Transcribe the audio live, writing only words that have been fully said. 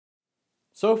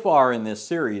So far in this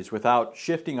series, without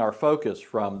shifting our focus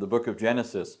from the book of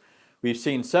Genesis, we've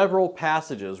seen several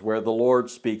passages where the Lord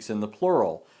speaks in the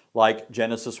plural, like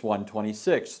Genesis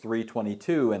 1:26,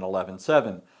 3:22, and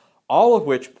 11:7, all of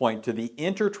which point to the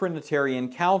intertrinitarian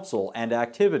counsel and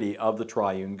activity of the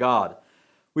triune God.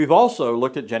 We've also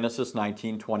looked at Genesis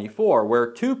 19:24, where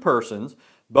two persons,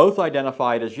 both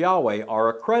identified as Yahweh, are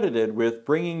accredited with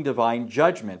bringing divine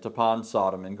judgment upon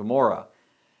Sodom and Gomorrah.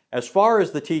 As far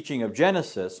as the teaching of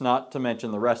Genesis, not to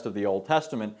mention the rest of the Old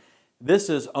Testament, this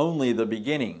is only the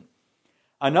beginning.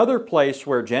 Another place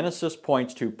where Genesis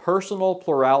points to personal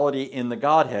plurality in the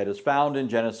Godhead is found in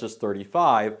Genesis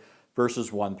 35,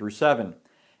 verses 1 through 7.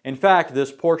 In fact,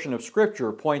 this portion of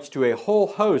Scripture points to a whole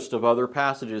host of other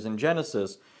passages in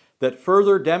Genesis that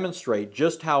further demonstrate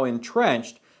just how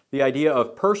entrenched the idea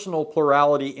of personal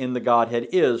plurality in the Godhead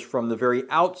is from the very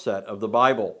outset of the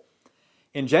Bible.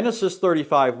 In Genesis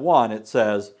 35:1 it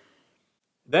says,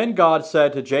 "Then God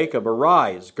said to Jacob,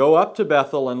 'Arise, go up to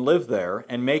Bethel and live there,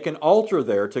 and make an altar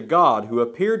there to God who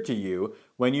appeared to you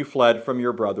when you fled from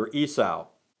your brother Esau.'"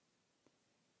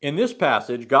 In this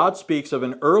passage, God speaks of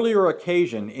an earlier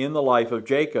occasion in the life of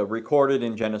Jacob recorded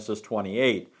in Genesis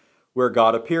 28, where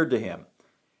God appeared to him.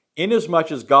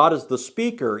 Inasmuch as God is the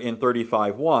speaker in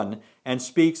 35:1 and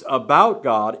speaks about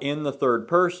God in the third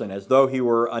person as though he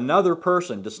were another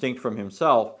person distinct from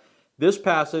himself, this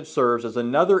passage serves as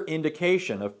another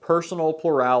indication of personal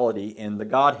plurality in the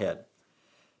Godhead.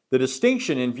 The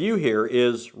distinction in view here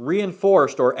is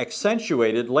reinforced or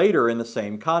accentuated later in the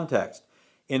same context.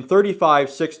 In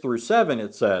 35:6 through 7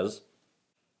 it says,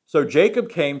 "So Jacob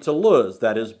came to Luz,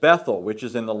 that is Bethel, which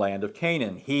is in the land of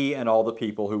Canaan, he and all the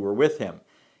people who were with him.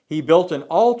 He built an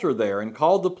altar there and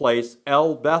called the place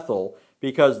El Bethel,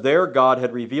 because there God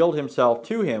had revealed himself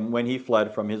to him when he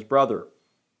fled from his brother."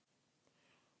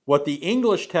 What the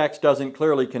English text doesn't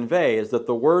clearly convey is that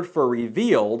the word for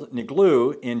revealed,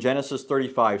 niglu, in Genesis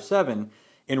 35:7,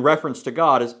 in reference to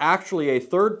God, is actually a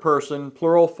third-person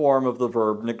plural form of the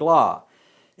verb nigla.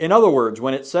 In other words,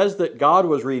 when it says that God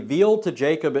was revealed to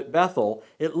Jacob at Bethel,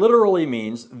 it literally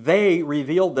means they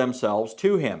revealed themselves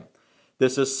to him.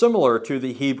 This is similar to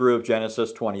the Hebrew of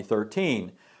Genesis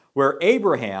 20:13, where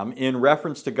Abraham, in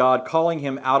reference to God calling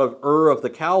him out of Ur of the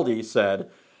Chaldees, said,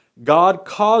 "God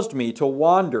caused me to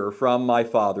wander from my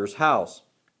father's house."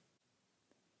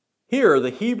 Here, the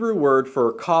Hebrew word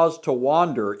for caused to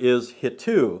wander is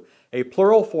hitu, a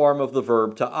plural form of the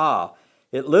verb ta'ah.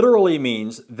 It literally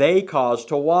means they caused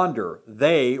to wander,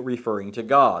 they referring to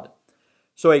God.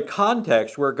 So a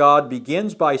context where God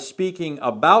begins by speaking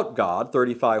about God,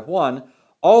 35:1,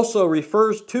 also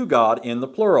refers to God in the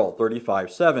plural,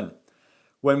 35:7.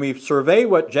 When we survey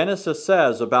what Genesis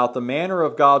says about the manner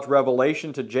of God's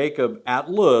revelation to Jacob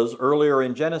at Luz earlier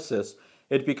in Genesis,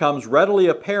 it becomes readily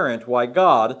apparent why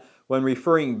God, when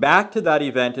referring back to that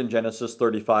event in Genesis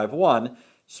 35:1,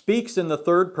 speaks in the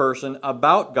third person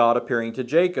about God appearing to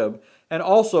Jacob, and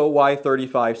also why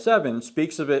 35:7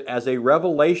 speaks of it as a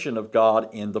revelation of God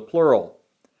in the plural.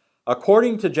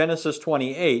 According to Genesis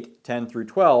 28:10 through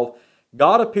 12,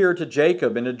 God appeared to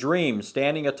Jacob in a dream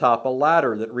standing atop a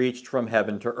ladder that reached from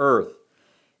heaven to earth.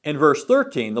 In verse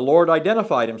 13, the Lord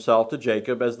identified himself to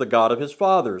Jacob as the God of his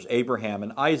fathers, Abraham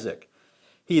and Isaac.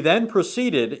 He then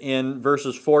proceeded in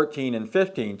verses 14 and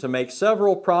 15 to make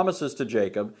several promises to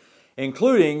Jacob,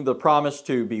 including the promise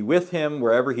to be with him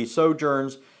wherever he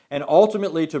sojourns, and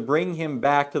ultimately to bring him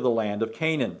back to the land of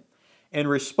Canaan. In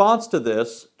response to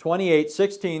this,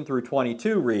 28:16 through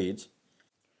 22 reads,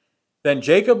 "Then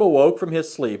Jacob awoke from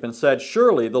his sleep and said,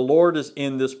 'Surely the Lord is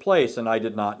in this place, and I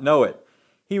did not know it.'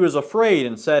 He was afraid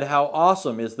and said, 'How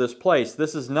awesome is this place!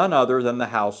 This is none other than the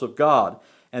house of God,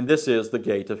 and this is the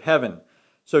gate of heaven.'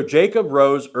 So Jacob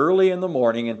rose early in the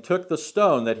morning and took the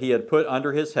stone that he had put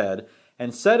under his head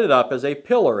and set it up as a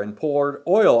pillar and poured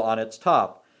oil on its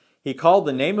top. He called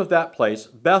the name of that place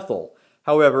Bethel.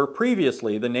 However,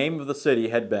 previously the name of the city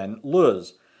had been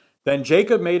Luz. Then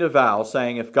Jacob made a vow,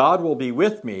 saying, 'If God will be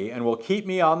with me and will keep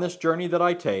me on this journey that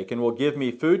I take, and will give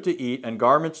me food to eat and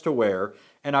garments to wear,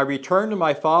 and I return to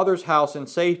my father's house in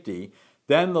safety,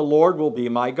 then the Lord will be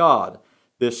my God.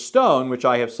 This stone, which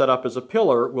I have set up as a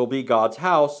pillar, will be God's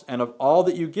house, and of all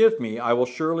that you give me, I will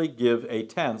surely give a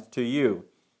tenth to you.'"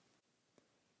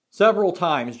 Several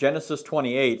times Genesis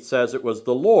 28 says it was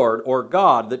the Lord or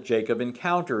God that Jacob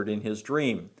encountered in his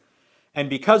dream. And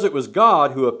because it was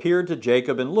God who appeared to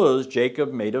Jacob in Luz,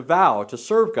 Jacob made a vow to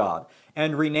serve God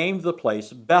and renamed the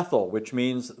place Bethel, which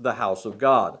means the house of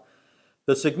God.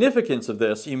 The significance of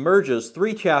this emerges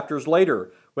 3 chapters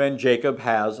later when Jacob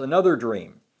has another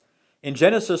dream. In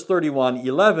Genesis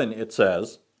 31:11 it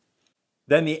says,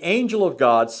 Then the angel of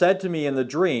God said to me in the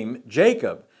dream,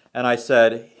 Jacob, and I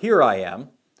said, Here I am.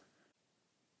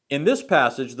 In this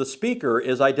passage, the speaker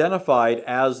is identified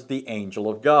as the angel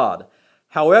of God.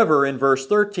 However, in verse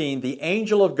 13, the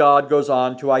angel of God goes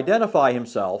on to identify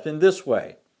himself in this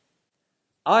way.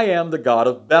 I am the God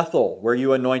of Bethel, where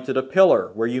you anointed a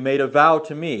pillar, where you made a vow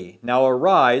to me. Now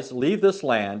arise, leave this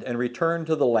land, and return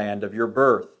to the land of your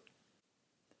birth.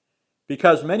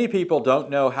 Because many people don't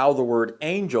know how the word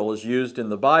angel is used in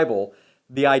the Bible,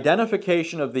 the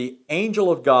identification of the angel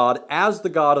of God as the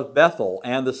God of Bethel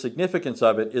and the significance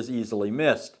of it is easily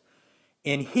missed.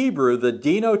 In Hebrew, the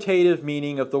denotative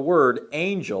meaning of the word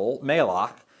angel,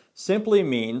 melach, simply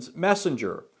means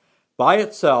messenger. By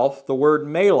itself, the word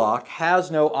melach has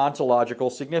no ontological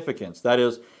significance. That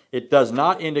is, it does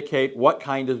not indicate what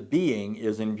kind of being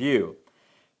is in view.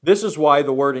 This is why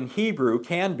the word in Hebrew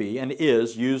can be and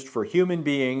is used for human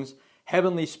beings,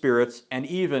 heavenly spirits, and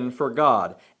even for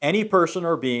God. Any person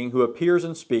or being who appears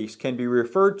and speaks can be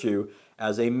referred to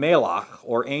as a melach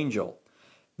or angel.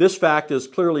 This fact is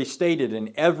clearly stated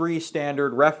in every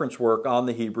standard reference work on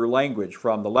the Hebrew language,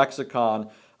 from the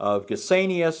lexicon of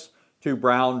Gesenius to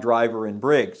Brown, Driver, and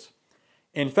Briggs.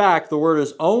 In fact, the word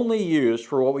is only used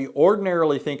for what we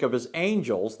ordinarily think of as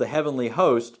angels, the heavenly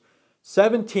host,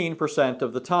 17%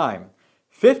 of the time.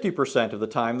 50% of the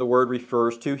time the word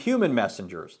refers to human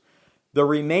messengers. The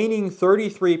remaining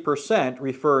 33%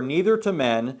 refer neither to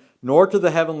men nor to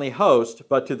the heavenly host,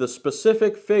 but to the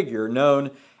specific figure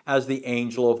known as the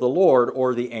angel of the Lord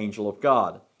or the angel of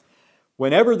God.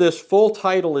 Whenever this full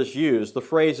title is used, the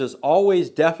phrase is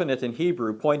always definite in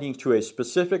Hebrew, pointing to a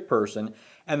specific person,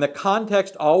 and the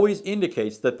context always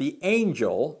indicates that the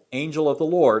angel of the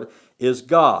Lord, is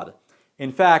God.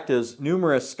 In fact, as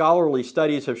numerous scholarly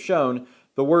studies have shown,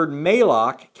 the word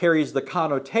melach carries the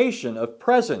connotation of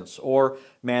presence or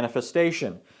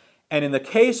manifestation. And in the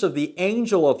case of the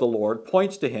angel of the Lord,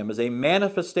 points to him as a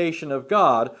manifestation of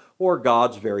God or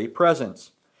God's very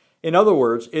presence. In other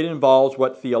words, it involves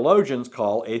what theologians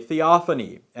call a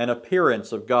theophany, an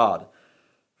appearance of God.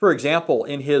 For example,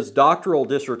 in his doctoral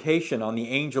dissertation on the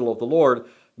angel of the Lord,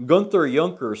 Gunther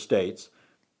Juncker states,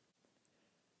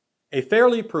 a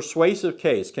fairly persuasive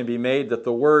case can be made that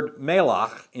the word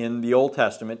melach in the Old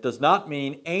Testament does not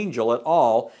mean angel at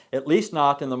all, at least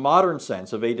not in the modern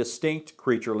sense of a distinct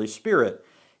creaturely spirit.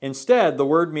 Instead, the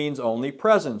word means only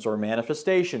presence or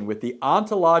manifestation, with the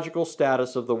ontological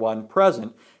status of the one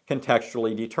present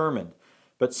contextually determined.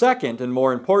 But second, and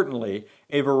more importantly,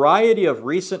 a variety of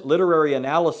recent literary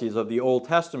analyses of the Old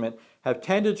Testament have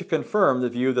tended to confirm the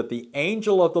view that the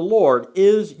angel of the Lord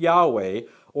is Yahweh,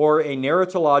 or a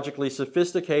narratologically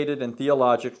sophisticated and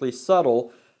theologically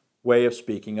subtle way of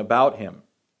speaking about him.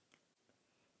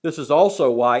 This is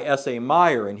also why S.A.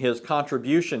 Meyer, in his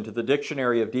contribution to the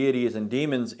Dictionary of Deities and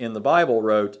Demons in the Bible,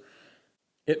 wrote,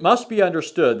 it must be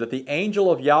understood that the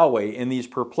angel of Yahweh in these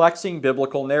perplexing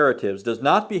biblical narratives does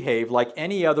not behave like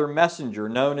any other messenger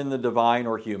known in the divine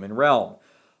or human realm.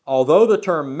 Although the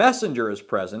term messenger is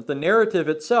present, the narrative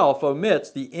itself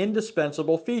omits the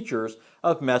indispensable features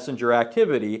of messenger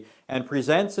activity and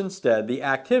presents instead the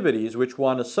activities which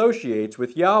one associates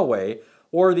with Yahweh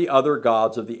or the other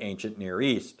gods of the ancient Near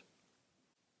East.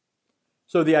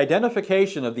 So the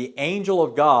identification of the angel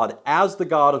of God as the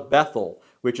God of Bethel,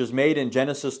 which is made in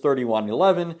Genesis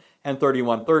 31:11 and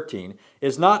 31:13,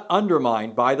 is not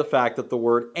undermined by the fact that the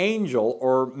word angel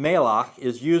or melach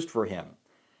is used for him.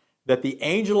 That the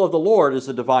angel of the Lord is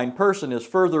a divine person is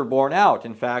further borne out,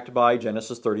 in fact, by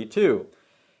Genesis 32.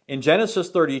 In Genesis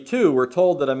 32, we're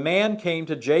told that a man came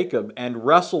to Jacob and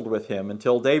wrestled with him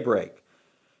until daybreak.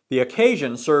 The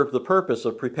occasion served the purpose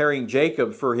of preparing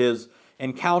Jacob for his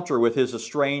encounter with his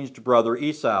estranged brother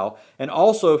Esau, and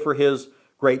also for his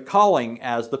great calling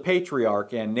as the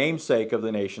patriarch and namesake of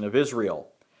the nation of Israel.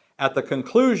 At the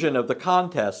conclusion of the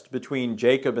contest between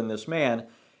Jacob and this man,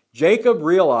 Jacob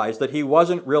realized that he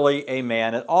wasn't really a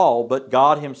man at all, but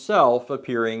God himself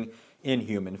appearing in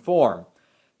human form.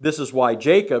 This is why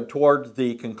Jacob, toward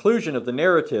the conclusion of the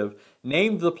narrative,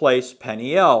 named the place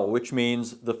Peniel, which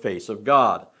means the face of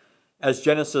God. As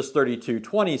Genesis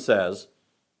 32:20 says,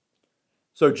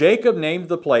 so Jacob named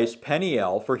the place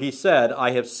Peniel, for he said,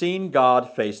 I have seen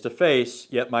God face to face,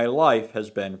 yet my life has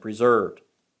been preserved.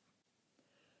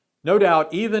 No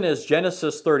doubt, even as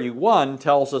Genesis 31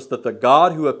 tells us that the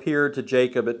God who appeared to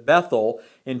Jacob at Bethel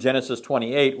in Genesis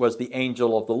 28 was the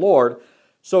angel of the Lord,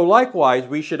 so likewise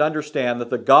we should understand that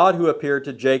the God who appeared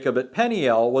to Jacob at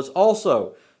Peniel was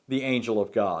also the angel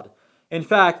of God. In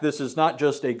fact, this is not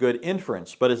just a good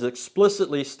inference, but is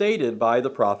explicitly stated by the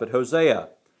prophet Hosea.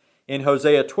 In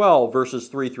Hosea 12, verses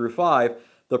 3 through 5,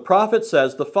 the prophet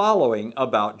says the following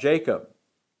about Jacob.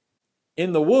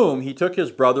 In the womb he took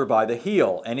his brother by the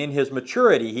heel, and in his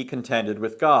maturity he contended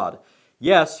with God.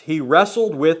 Yes, he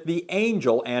wrestled with the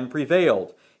angel and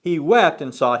prevailed. He wept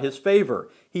and sought his favor.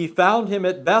 He found him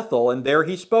at Bethel, and there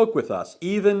he spoke with us,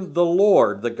 even the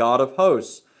Lord, the God of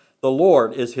hosts. The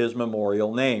Lord is his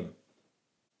memorial name.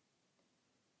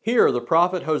 Here, the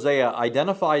prophet Hosea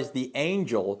identifies the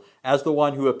angel as the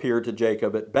one who appeared to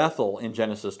Jacob at Bethel in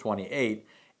Genesis 28,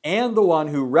 and the one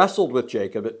who wrestled with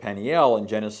Jacob at Peniel in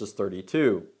Genesis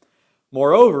 32.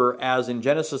 Moreover, as in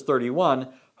Genesis 31,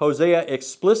 Hosea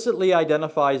explicitly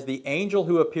identifies the angel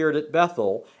who appeared at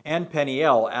Bethel and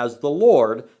Peniel as the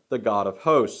Lord, the God of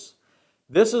hosts.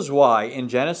 This is why in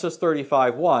Genesis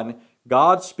 35:1,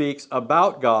 God speaks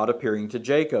about God appearing to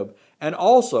Jacob, and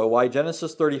also why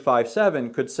Genesis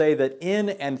 35:7 could say that in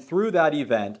and through that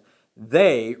event,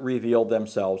 they revealed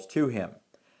themselves to him.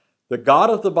 The God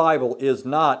of the Bible is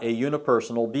not a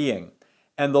unipersonal being,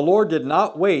 and the Lord did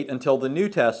not wait until the New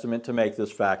Testament to make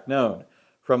this fact known.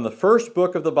 From the first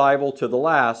book of the Bible to the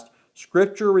last,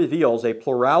 Scripture reveals a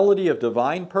plurality of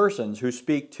divine persons who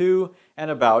speak to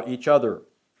and about each other.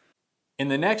 In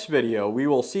the next video, we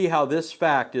will see how this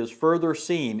fact is further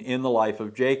seen in the life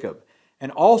of Jacob,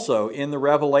 and also in the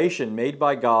revelation made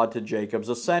by God to Jacob's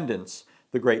ascendants,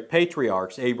 the great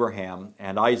patriarchs Abraham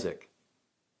and Isaac.